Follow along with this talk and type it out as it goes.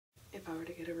I were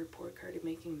to get a report card in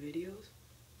making videos,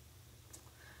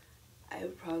 I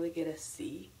would probably get a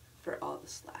C for all the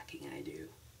slacking I do.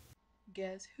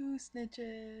 Guess who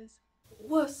snitches?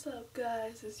 What's up,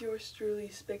 guys? It's yours truly,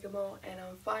 Spicamo, and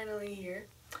I'm finally here,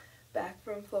 back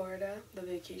from Florida, the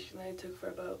vacation that I took for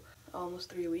about almost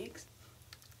 3 weeks.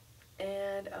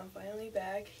 And I'm finally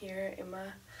back here in my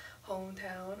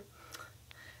hometown,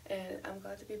 and I'm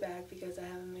glad to be back because I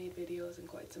haven't made videos in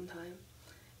quite some time.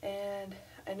 And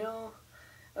I know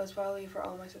it was probably for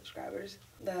all my subscribers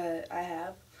that I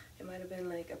have. It might have been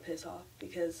like a piss off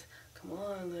because, come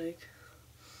on, like,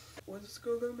 when's this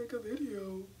girl gonna make a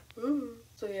video?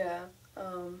 So yeah,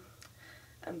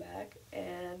 I'm back,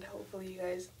 and hopefully you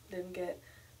guys didn't get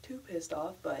too pissed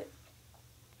off, but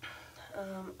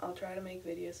I'll try to make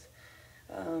videos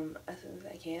as soon as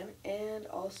I can. And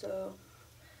also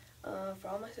for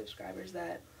all my subscribers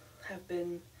that have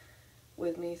been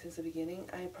with me since the beginning,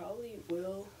 I probably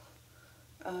will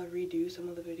redo some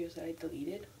of the videos that I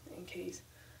deleted in case,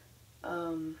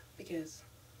 because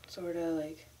sort of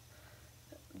like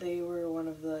they were one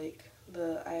of the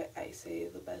I say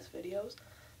the best videos,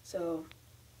 so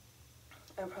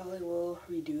I probably will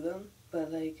redo them.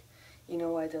 But like, you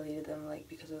know, I deleted them like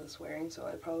because of the swearing, so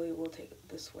I probably will take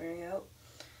the swearing out.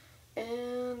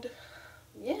 And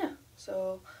yeah,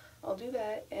 so I'll do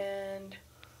that. And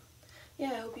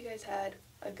yeah, I hope you guys had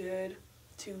a good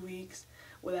 2 weeks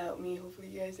without me. Hopefully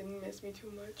you guys didn't miss me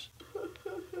too much.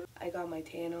 I got my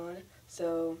tan on,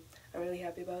 so I'm really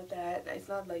happy about that. It's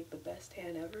not like the best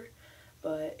tan ever,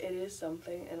 but it is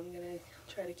something, and I'm gonna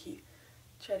try to keep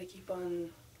on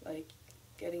like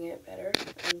getting it better,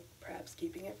 and perhaps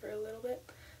keeping it for a little bit,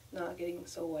 not getting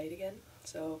so white again.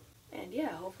 So, and yeah,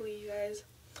 hopefully you guys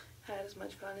had as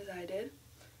much fun as I did,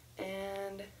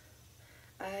 and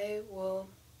I will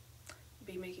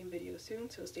be making videos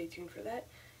soon, so stay tuned for that.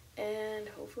 And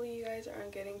hopefully you guys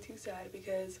aren't getting too sad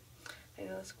because I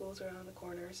know school's around the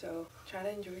corner, so try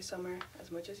to enjoy summer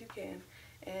as much as you can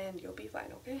and you'll be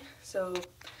fine, okay? So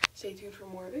stay tuned for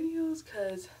more videos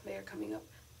because they are coming up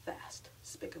fast.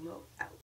 Spicamo out.